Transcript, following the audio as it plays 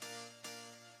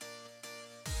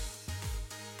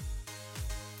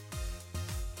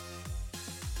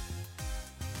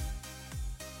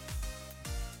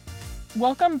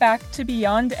Welcome back to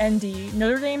Beyond ND,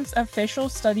 Notre Dame's official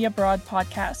study abroad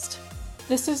podcast.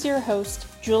 This is your host,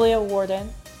 Julia Warden.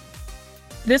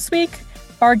 This week,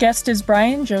 our guest is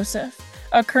Brian Joseph,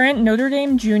 a current Notre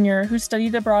Dame junior who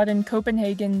studied abroad in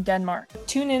Copenhagen, Denmark.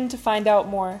 Tune in to find out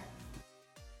more.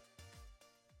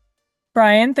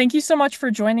 Brian, thank you so much for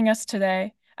joining us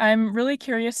today. I'm really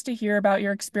curious to hear about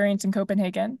your experience in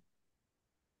Copenhagen.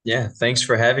 Yeah, thanks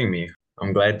for having me.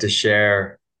 I'm glad to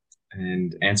share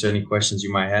and answer any questions you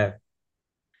might have.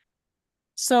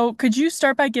 So could you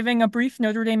start by giving a brief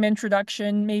Notre Dame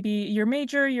introduction, maybe your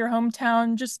major, your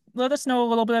hometown? Just let us know a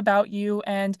little bit about you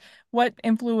and what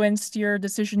influenced your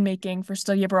decision-making for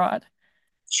study abroad.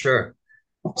 Sure.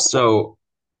 So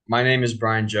my name is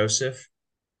Brian Joseph,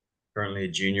 currently a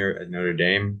junior at Notre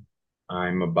Dame.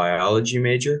 I'm a biology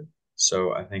major,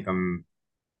 so I think I'm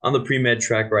on the pre-med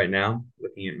track right now,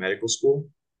 looking at medical school.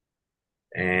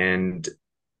 And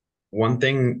one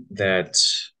thing that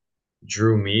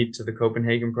drew me to the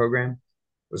Copenhagen program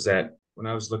was that when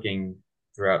I was looking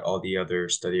throughout all the other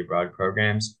study abroad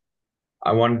programs,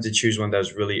 I wanted to choose one that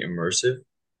was really immersive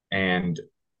and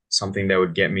something that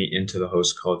would get me into the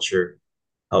host culture,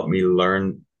 help me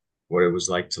learn what it was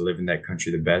like to live in that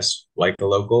country the best, like the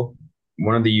local.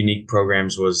 One of the unique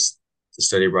programs was the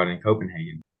study abroad in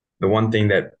Copenhagen. The one thing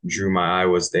that drew my eye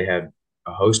was they had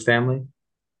a host family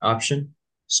option.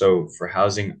 So for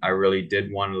housing, I really did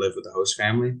want to live with a host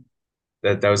family.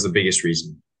 That was the biggest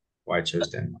reason why I chose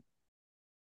Denmark.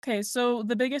 Okay, so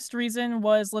the biggest reason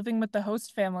was living with the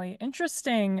host family.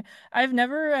 Interesting. I've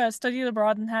never studied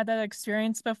abroad and had that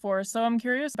experience before, so I'm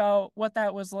curious about what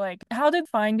that was like. How did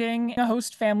finding a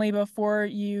host family before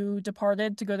you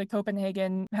departed to go to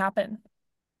Copenhagen happen?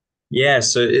 Yeah,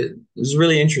 so it was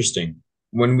really interesting.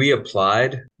 When we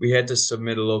applied, we had to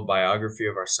submit a little biography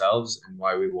of ourselves and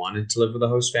why we wanted to live with a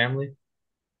host family.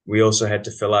 We also had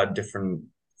to fill out different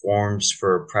forms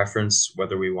for preference,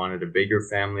 whether we wanted a bigger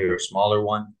family or a smaller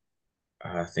one.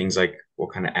 Things like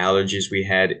what kind of allergies we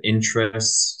had,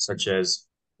 interests such as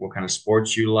what kind of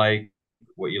sports you like,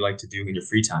 what you like to do in your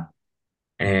free time.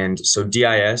 And so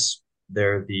DIS,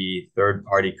 they're the third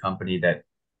party company that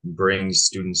brings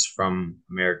students from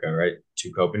America, right,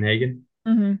 to Copenhagen.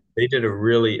 Mm-hmm. They did a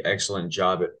really excellent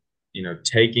job at,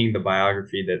 taking the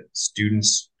biography that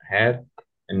students had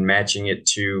and matching it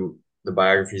to the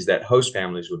biographies that host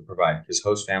families would provide, because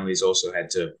host families also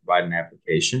had to provide an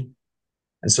application.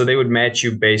 And so they would match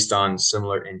you based on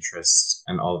similar interests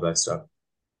and all of that stuff.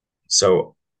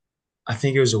 So I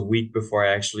think it was a week before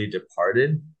I actually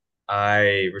departed,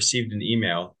 I received an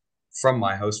email from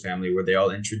my host family where they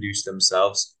all introduced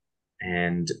themselves,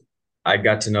 and I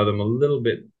got to know them a little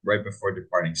bit right before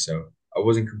departing. So I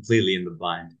wasn't completely in the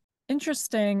blind.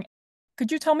 Interesting.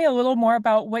 Could you tell me a little more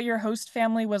about what your host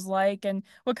family was like and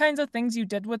what kinds of things you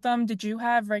did with them? Did you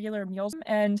have regular meals?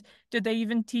 And did they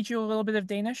even teach you a little bit of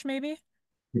Danish, maybe?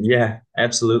 Yeah,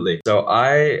 absolutely. So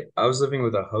I was living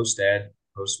with a host dad,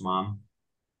 host mom,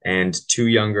 and two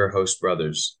younger host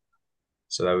brothers.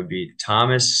 So that would be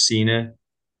Thomas, Sina,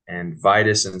 and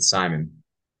Vitus and Simon.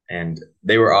 And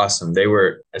they were awesome.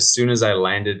 As soon as I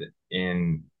landed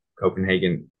in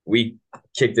Copenhagen, we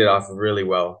kicked it off really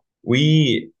well.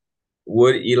 We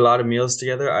would eat a lot of meals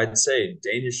together. I'd say in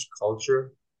Danish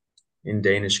culture,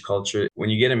 when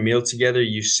you get a meal together,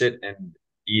 you sit and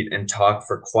eat and talk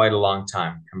for quite a long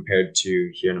time compared to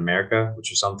here in America, which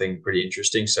was something pretty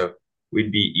interesting. So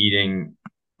we'd be eating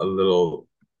a little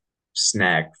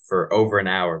snack for over an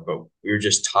hour, but we were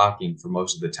just talking for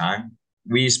most of the time.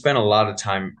 We spent a lot of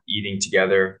time eating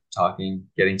together, talking,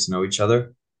 getting to know each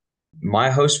other.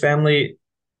 My host family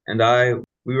and I,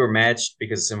 we were matched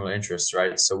because of similar interests,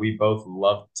 right? So we both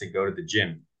loved to go to the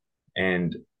gym.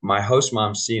 And my host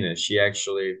mom, Sina, she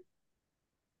actually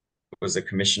was the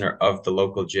commissioner of the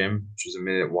local gym, which was a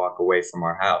minute walk away from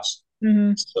our house.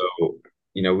 Mm-hmm. So,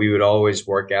 we would always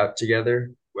work out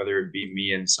together, whether it be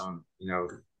me and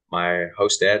my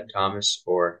host dad, Thomas,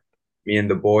 or me and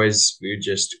the boys. We would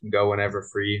just go whenever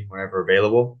free, whenever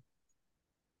available.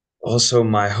 Also,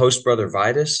 my host brother,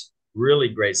 Vitus, really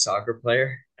great soccer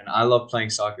player. And I love playing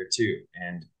soccer too.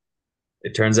 And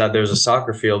it turns out there's a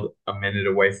soccer field a minute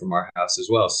away from our house as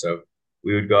well. So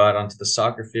we would go out onto the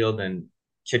soccer field and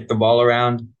kick the ball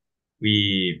around.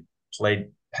 We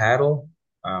played paddle,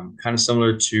 kind of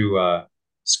similar to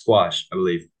squash, I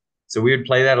believe. So we would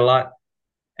play that a lot.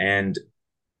 And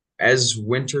as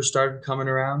winter started coming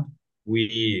around,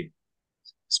 we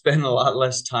spent a lot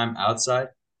less time outside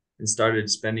and started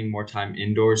spending more time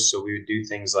indoors. So we would do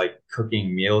things like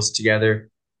cooking meals together.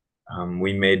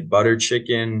 We made butter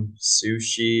chicken,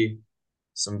 sushi,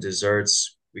 some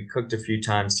desserts. We cooked a few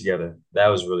times together. That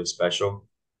was really special.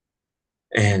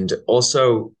 And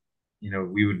also,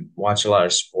 we would watch a lot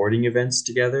of sporting events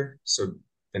together. So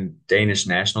the Danish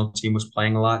national team was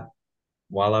playing a lot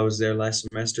while I was there last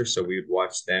semester. So we would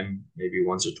watch them maybe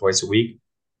once or twice a week.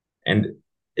 And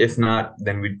if not,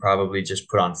 then we'd probably just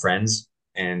put on Friends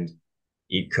and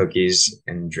eat cookies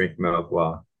and drink milk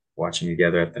while watching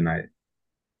together at the night.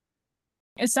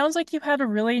 It sounds like you had a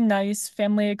really nice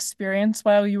family experience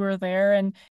while you were there,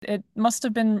 and it must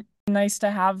have been nice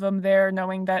to have them there,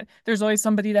 knowing that there's always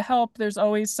somebody to help, there's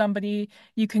always somebody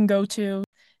you can go to.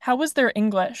 How was their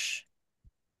English?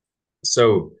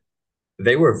 So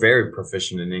they were very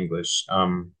proficient in English.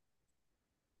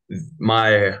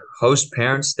 My host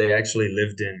parents, they actually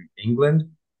lived in England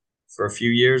for a few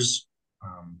years,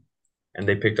 and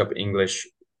they picked up English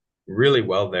really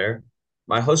well there.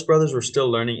 My host brothers were still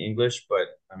learning English, but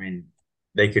I mean,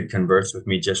 they could converse with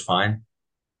me just fine.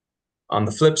 On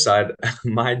the flip side,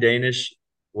 my Danish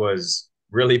was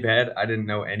really bad. I didn't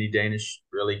know any Danish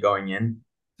really going in.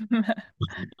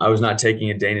 I was not taking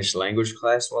a Danish language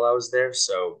class while I was there,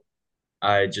 so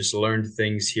I just learned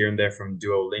things here and there from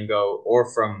Duolingo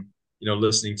or from,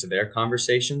 listening to their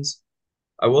conversations.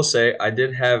 I will say I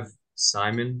did have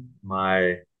Simon,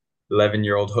 my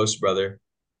 11-year-old host brother,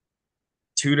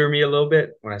 tutor me a little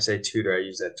bit. When I say tutor, I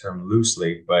use that term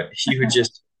loosely, but he would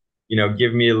just,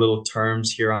 give me a little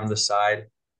terms here on the side,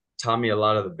 taught me a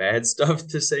lot of the bad stuff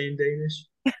to say in Danish.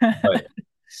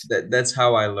 But that's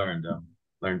how I learned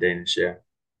Danish. Yeah.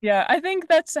 Yeah, I think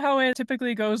that's how it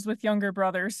typically goes with younger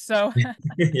brothers. So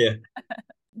Yeah.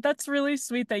 that's really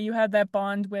sweet that you had that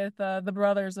bond with the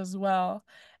brothers as well.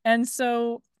 And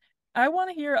so I want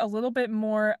to hear a little bit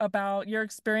more about your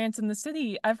experience in the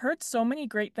city. I've heard so many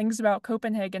great things about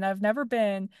Copenhagen. I've never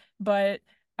been, but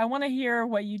I want to hear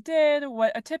what you did,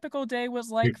 what a typical day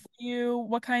was like for you,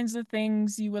 what kinds of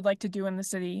things you would like to do in the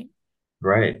city.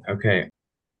 Right. Okay.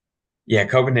 Yeah,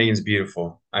 Copenhagen's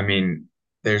beautiful. I mean,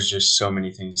 there's just so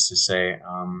many things to say.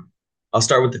 I'll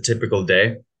start with the typical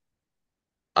day.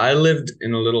 I lived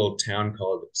in a little town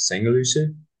called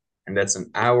Sengeløse, and that's an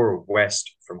hour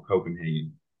west from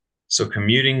Copenhagen. So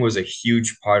commuting was a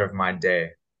huge part of my day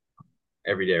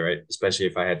every day, right? Especially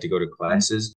if I had to go to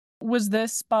classes. Was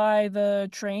this by the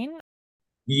train?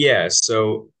 Yeah,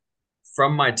 so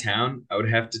from my town, I would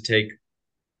have to take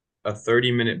a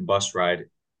 30-minute bus ride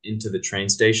into the train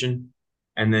station.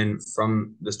 And then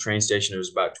from this train station, it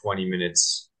was about 20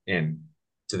 minutes in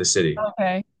to the city.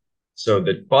 Okay. So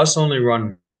the bus only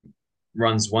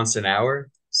runs once an hour.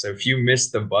 So if you miss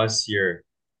the bus, your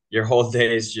whole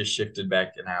day is just shifted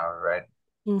back an hour, right?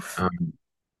 Oof. Um,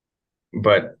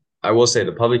 but I will say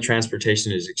the public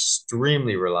transportation is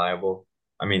extremely reliable.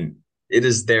 I mean, it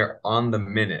is there on the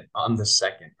minute, on the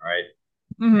second, right?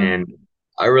 Hmm. And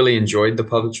I really enjoyed the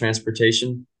public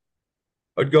transportation.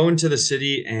 I'd go into the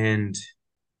city and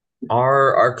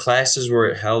our classes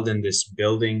were held in this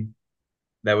building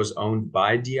that was owned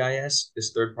by DIS,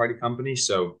 this third party company.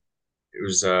 So it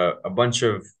was a bunch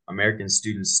of American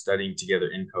students studying together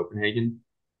in Copenhagen.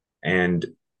 And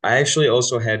I actually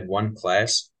also had one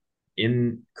class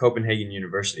in Copenhagen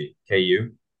University, KU.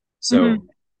 Hmm. So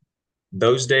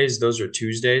those days, those are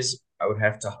Tuesdays, I would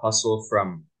have to hustle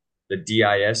from the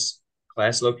DIS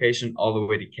class location all the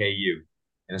way to KU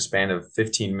in a span of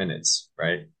 15 minutes,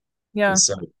 right? And Yeah.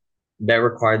 so that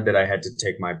required that I had to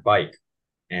take my bike.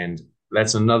 And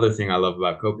that's another thing I love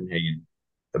about Copenhagen.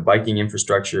 The biking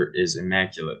infrastructure is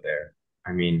immaculate there.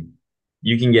 I mean,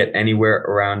 you can get anywhere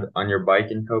around on your bike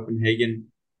in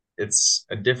Copenhagen. It's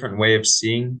a different way of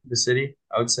seeing the city,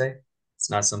 I would say.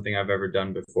 It's not something I've ever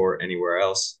done before anywhere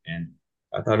else. And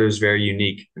I thought it was very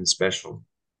unique and special.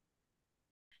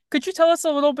 Could you tell us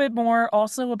a little bit more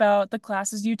also about the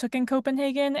classes you took in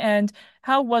Copenhagen and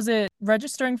how was it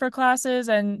registering for classes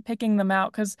and picking them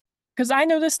out? Because I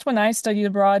noticed when I studied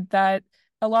abroad that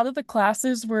a lot of the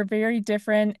classes were very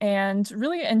different and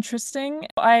really interesting.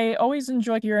 I always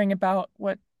enjoy hearing about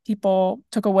what people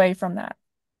took away from that.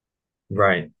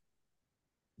 Right.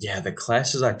 Yeah, the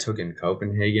classes I took in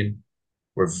Copenhagen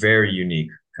were very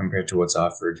unique compared to what's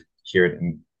offered here at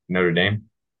Notre Dame.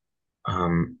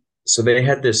 So they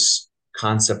had this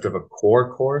concept of a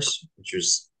core course, which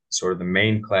was sort of the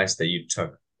main class that you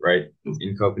took, right,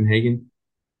 in Copenhagen.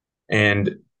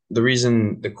 And the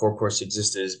reason the core course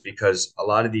existed is because a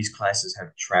lot of these classes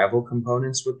have travel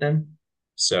components with them.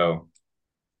 So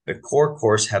the core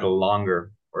course had a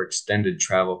longer or extended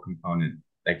travel component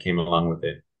that came along with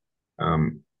it.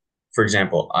 Um, for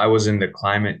example, I was in the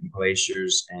climate,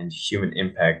 glaciers, and human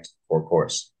impact core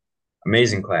course.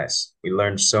 Amazing class. We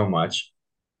learned so much.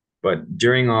 But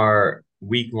during our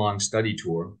week-long study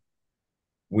tour,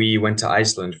 we went to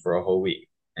Iceland for a whole week.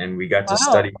 and we got to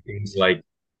Wow. study things like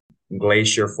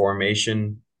glacier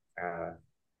formation, uh,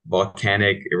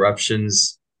 volcanic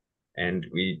eruptions, and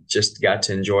we just got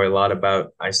to enjoy a lot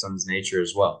about Iceland's nature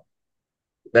as well.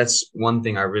 That's one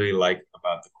thing I really like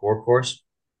about the core course.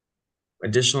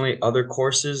 Additionally, other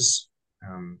courses,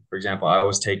 for example, I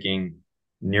was taking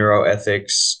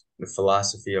neuroethics, the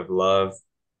philosophy of love,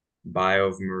 bio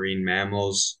of marine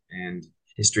mammals, and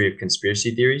history of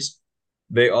conspiracy theories.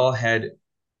 They all had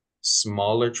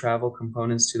smaller travel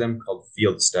components to them called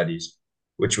field studies,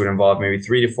 which would involve maybe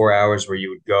 3 to 4 hours where you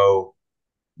would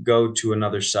go to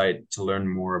another site to learn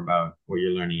more about what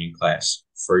you're learning in class.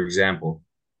 For example,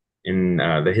 in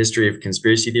the history of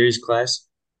conspiracy theories class,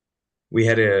 we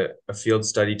had a field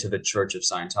study to the Church of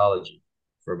Scientology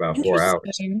for about 4 hours.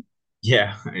 Interesting.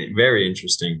 Yeah, very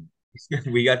interesting.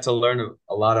 We got to learn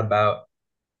a lot about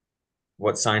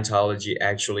what Scientology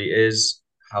actually is,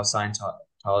 how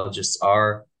Scientologists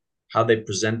are, how they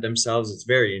present themselves. It's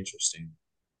very interesting.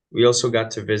 We also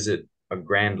got to visit a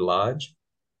Grand Lodge,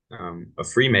 a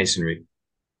Freemasonry.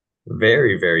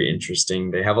 Very, very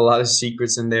interesting. They have a lot of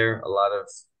secrets in there, a lot of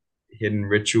hidden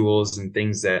rituals and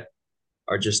things that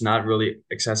are just not really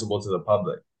accessible to the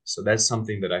public. So that's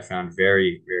something that I found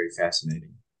very, very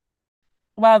fascinating.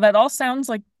 Wow, that all sounds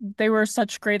like they were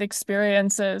such great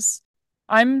experiences.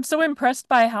 I'm so impressed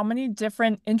by how many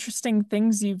different interesting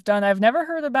things you've done. I've never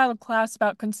heard about a class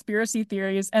about conspiracy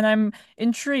theories, and I'm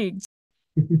intrigued.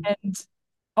 And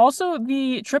also,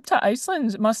 the trip to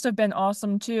Iceland must have been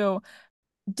awesome too.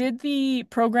 Did the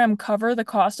program cover the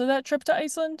cost of that trip to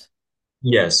Iceland?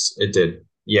 Yes, it did.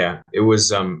 Yeah, it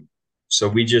was so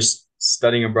we just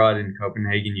studying abroad in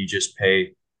Copenhagen, you just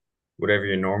pay whatever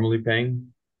you're normally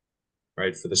paying,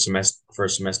 right, for the semester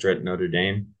first semester at Notre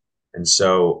Dame. And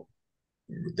so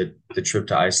the trip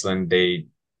to Iceland, they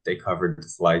covered the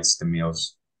flights, the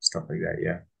meals, stuff like that.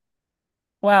 Yeah.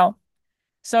 Wow.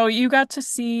 So you got to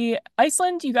see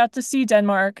Iceland, you got to see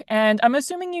Denmark, and I'm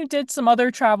assuming you did some other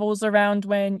travels around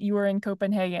when you were in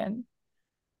Copenhagen.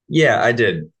 Yeah, I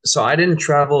did. So I didn't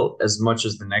travel as much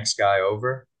as the next guy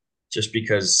over, just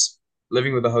because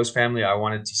living with a host family, I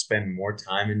wanted to spend more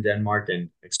time in Denmark and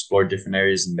explore different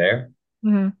areas in there.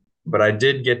 Hmm. But I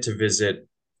did get to visit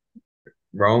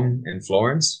Rome and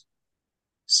Florence.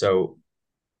 So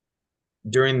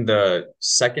during the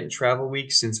second travel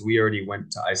week, since we already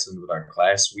went to Iceland with our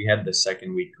class, we had the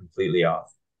second week completely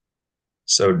off.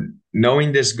 So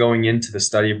knowing this going into the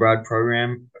study abroad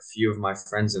program, a few of my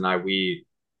friends and I, we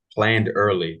planned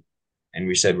early and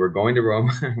we said, we're going to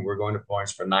Rome, we're going to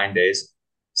Florence for 9 days.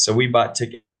 So we bought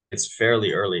tickets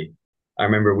fairly early. I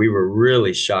remember we were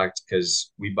really shocked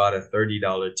because we bought a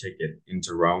 $30 ticket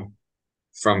into Rome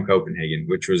from Copenhagen,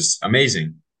 which was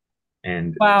amazing.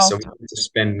 And Wow. so we got to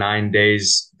spend 9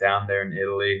 days down there in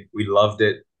Italy. We loved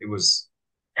it. It was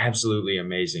absolutely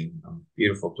amazing.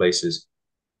 Beautiful places.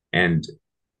 And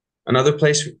another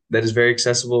place that is very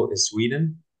accessible is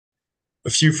Sweden. A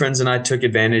few friends and I took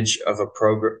advantage of a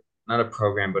program, not a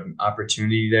program, but an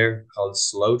opportunity there called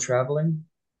slow traveling.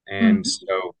 And Mhm.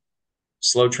 so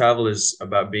slow travel is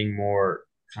about being more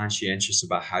conscientious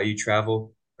about how you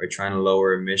travel, or trying to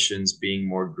lower emissions, being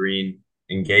more green,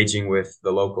 engaging with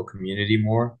the local community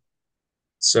more.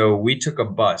 So we took a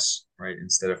bus, right,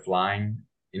 instead of flying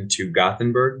into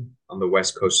Gothenburg on the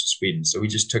west coast of Sweden. So we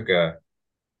just took I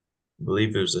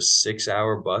believe it was a 6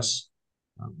 hour bus,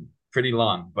 pretty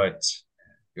long, but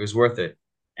it was worth it.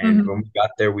 And Mhm. when we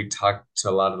got there, we talked to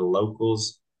a lot of the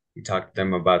locals. We talked to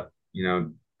them about,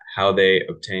 how they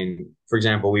obtain, for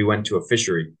example, we went to a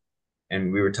fishery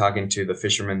and we were talking to the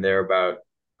fishermen there about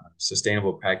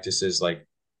sustainable practices, like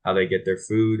how they get their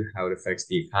food, how it affects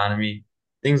the economy,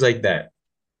 things like that.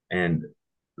 And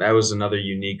that was another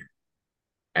unique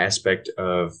aspect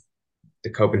of the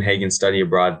Copenhagen study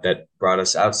abroad that brought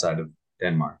us outside of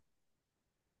Denmark.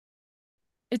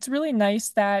 It's really nice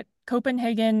that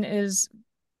Copenhagen is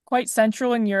quite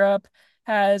central in Europe,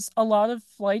 has a lot of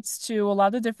flights to a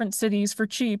lot of different cities for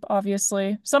cheap,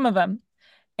 obviously, some of them,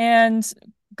 and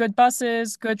good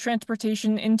buses, good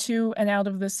transportation into and out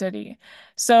of the city.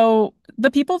 So,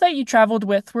 the people that you traveled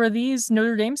with, were these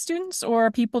Notre Dame students or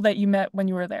people that you met when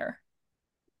you were there?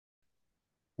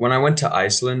 When I went to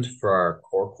Iceland for our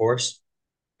core course,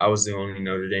 I was the only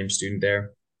Notre Dame student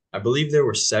there. I believe there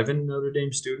were 7 Notre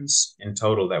Dame students in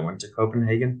total that went to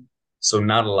Copenhagen. So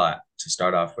not a lot to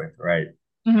start off with, right?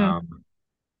 Hmm. Um,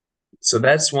 so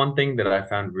that's one thing that I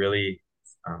found really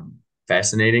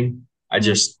fascinating. I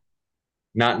just,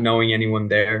 not knowing anyone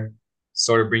there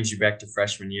sort of brings you back to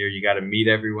freshman year. You got to meet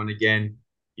everyone again.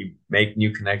 You make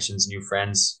new connections, new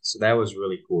friends. So that was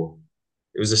really cool.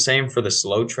 It was the same for the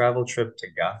slow travel trip to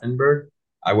Gothenburg.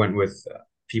 I went with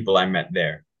people I met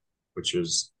there, which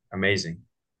was amazing.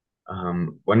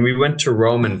 When we went to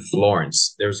Rome and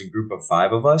Florence, there was a group of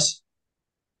five of us.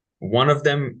 One of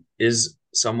them is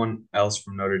someone else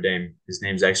from Notre Dame. His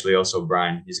name's actually also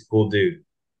Brian. He's a cool dude.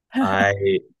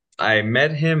 I I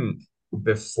met him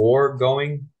before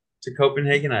going to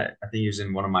Copenhagen. I think he was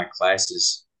in one of my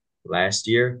classes last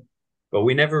year, but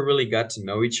we never really got to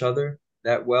know each other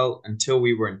that well until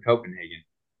we were in Copenhagen.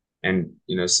 And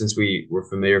since we were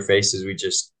familiar faces, we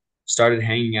just started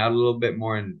hanging out a little bit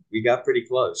more, and we got pretty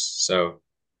close. So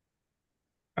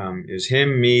it was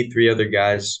him, me, three other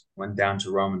guys went down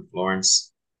to Rome and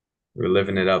Florence. We were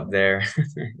living it up there,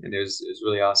 and it was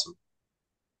really awesome.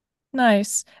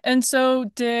 Nice. And so,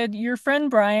 did your friend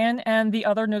Brian and the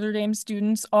other Notre Dame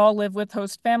students all live with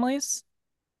host families?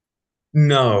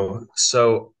 No,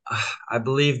 so I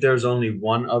believe there's only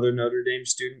one other Notre Dame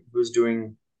student who's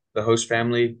doing the host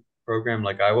family program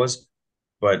like I was,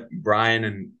 but Brian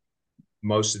and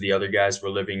most of the other guys were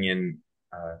living in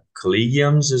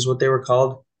collegiums, is what they were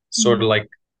called. Sort Hmm. of like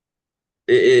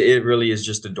it really is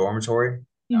just a dormitory.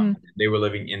 Hmm. They were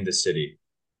living in the city.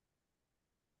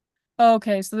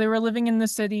 Okay, so they were living in the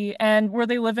city, and were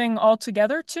they living all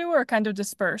together too, or kind of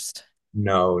dispersed?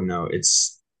 No, no,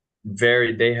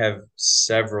 they have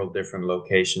several different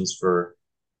locations for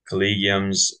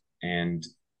collegiums, and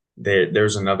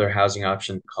there's another housing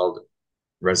option called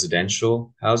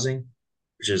residential housing,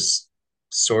 which is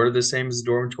sort of the same as a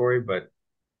dormitory, but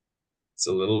it's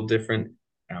a little different.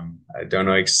 I don't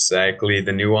know exactly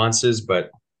the nuances,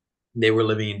 but they were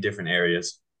living in different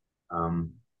areas.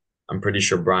 Um, I'm pretty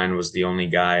sure Brian was the only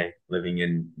guy living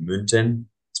in Munten.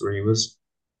 That's where he was.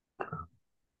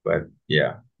 But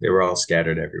yeah, they were all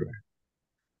scattered everywhere.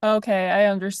 Okay, I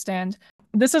understand.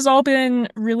 This has all been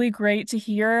really great to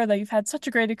hear that you've had such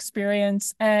a great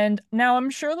experience. And now I'm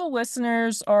sure the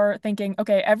listeners are thinking,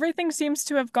 okay, everything seems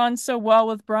to have gone so well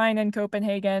with Brian in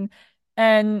Copenhagen.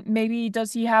 And maybe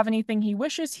does he have anything he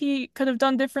wishes he could have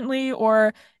done differently,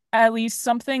 or at least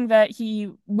something that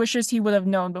he wishes he would have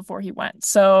known before he went?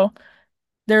 So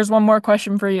there's one more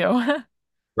question for you.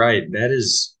 Right.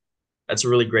 That's a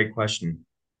really great question.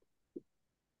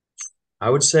 I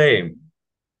would say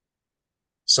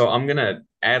so. I'm gonna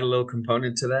add a little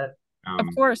component to that. Of Um,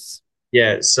 course.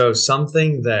 yeah, so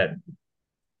something that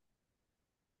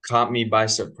caught me by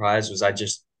surprise was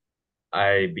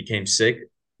I became sick,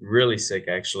 really sick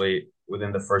actually,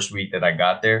 within the first week that I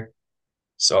got there.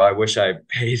 So I wish I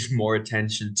paid more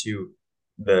attention to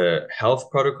the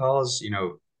health protocols,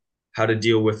 how to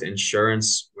deal with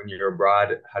insurance when you're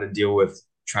abroad, how to deal with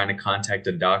trying to contact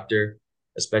a doctor,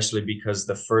 especially because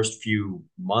the first few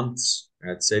months,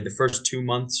 I'd say the first 2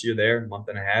 months you're there, month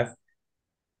and a half,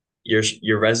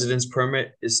 your residence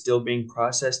permit is still being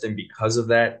processed, and because of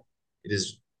that, it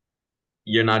is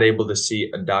you're not able to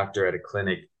see a doctor at a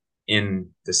clinic in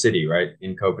the city, right?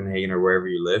 In Copenhagen or wherever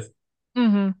you live.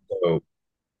 Hmm. So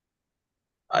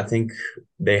I think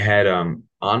they had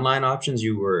online options.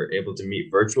 You were able to meet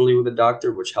virtually with a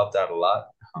doctor, which helped out a lot.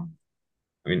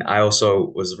 I mean, I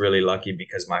also was really lucky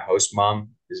because my host mom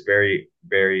is very,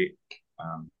 very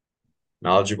um,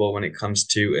 knowledgeable when it comes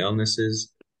to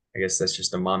illnesses. I guess that's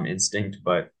just a mom instinct,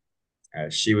 but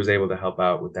she was able to help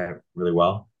out with that really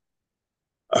well.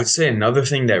 I would say another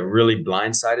thing that really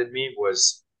blindsided me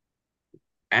was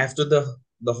after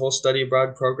the whole study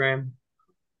abroad program,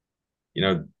 you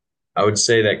know, I would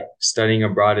say that studying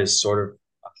abroad is sort of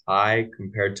high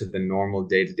compared to the normal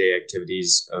day-to-day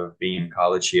activities of being in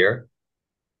college here.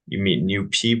 You meet new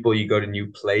people, you go to new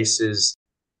places,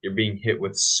 you're being hit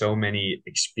with so many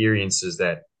experiences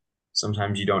that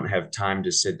sometimes you don't have time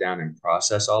to sit down and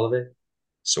process all of it.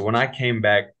 So when I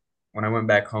went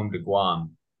back home to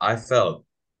Guam, I felt,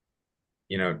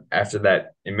 after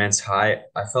that immense high,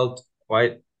 I felt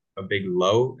quite a big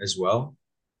low as well.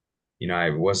 I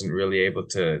wasn't really able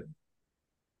to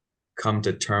come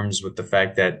to terms with the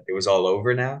fact that it was all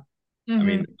over now. I Hmm.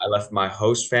 mean, I left my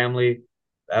host family.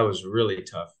 That was really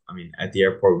tough. I mean, at the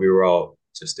airport, we were all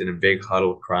just in a big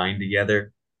huddle crying together.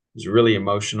 It was really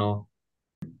emotional.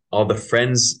 All the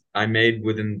friends I made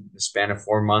within the span of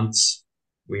 4 months,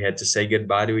 we had to say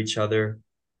goodbye to each other.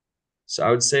 So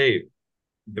I would say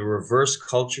the reverse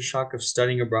culture shock of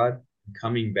studying abroad,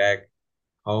 coming back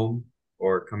home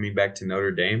or coming back to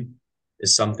Notre Dame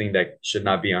is something that should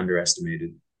not be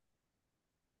underestimated.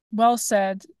 Well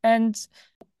said. And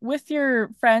with your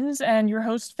friends and your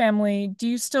host family, do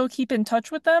you still keep in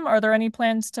touch with them? Are there any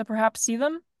plans to perhaps see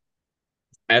them?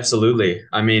 Absolutely.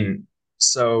 I mean,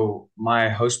 so my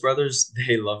host brothers,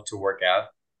 they love to work out.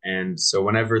 And so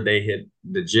whenever they hit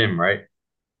the gym, right?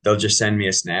 they'll just send me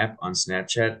a snap on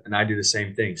Snapchat, and I do the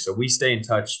same thing. So we stay in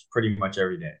touch pretty much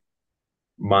every day.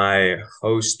 My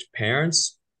host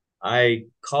parents, I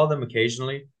call them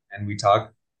occasionally and we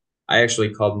talk. I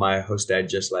actually called my host dad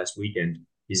just last weekend.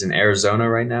 He's in Arizona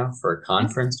right now for a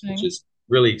conference, which Interesting. is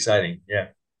really exciting. Yeah.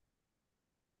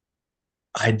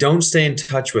 I don't stay in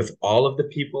touch with all of the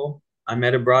people I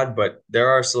met abroad, but there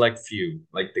are a select few,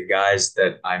 like the guys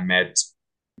that I met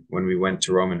when we went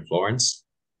to Rome and Florence.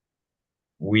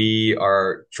 We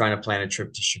are trying to plan a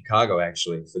trip to Chicago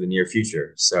actually for the near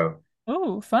future. So,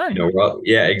 Oh, fun. well,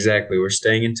 yeah, exactly. We're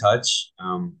staying in touch.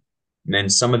 And then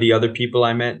some of the other people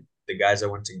I met, the guys I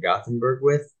went to Gothenburg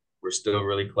with, we're still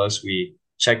really close. We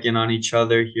check in on each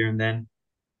other here and then.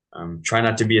 Try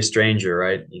not to be a stranger,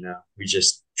 right? We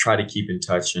just try to keep in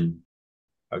touch, and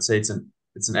I would say it's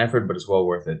an effort, but it's well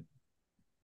worth it.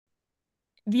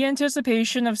 The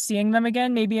anticipation of seeing them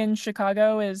again, maybe in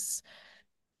Chicago, is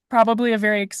probably a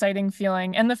very exciting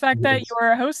feeling. And the fact that Yes.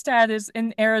 your host dad is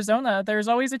in Arizona, there's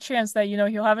always a chance that,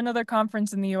 he'll have another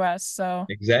conference in the US. So,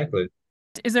 Exactly.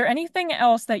 is there anything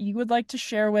else that you would like to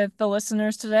share with the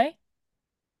listeners today?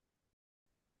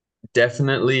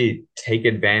 Definitely take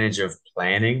advantage of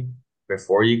planning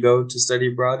before you go to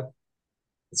study abroad.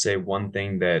 I'd say one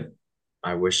thing that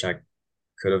I wish I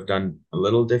could have done a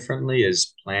little differently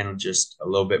is plan just a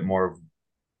little bit more of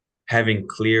having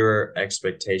clearer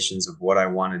expectations of what I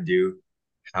want to do,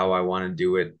 how I want to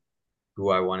do it, who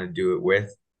I want to do it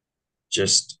with.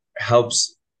 Just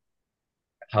helps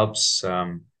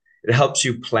it helps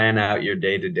you plan out your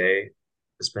day to day,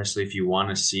 especially if you want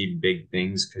to see big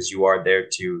things because you are there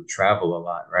to travel a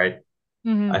lot, right?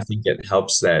 Hmm. I think it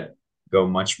helps that go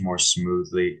much more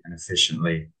smoothly and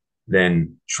efficiently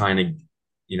than trying to,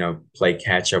 play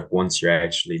catch up once you're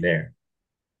actually there.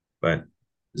 But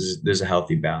there's a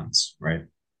healthy balance, right?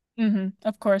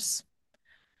 Of course.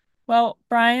 Well,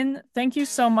 Brian, thank you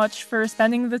so much for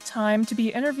spending the time to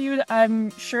be interviewed.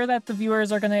 I'm sure that the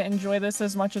viewers are going to enjoy this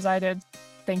as much as I did.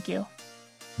 Thank you.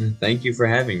 Thank you for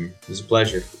having me. It was a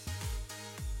pleasure.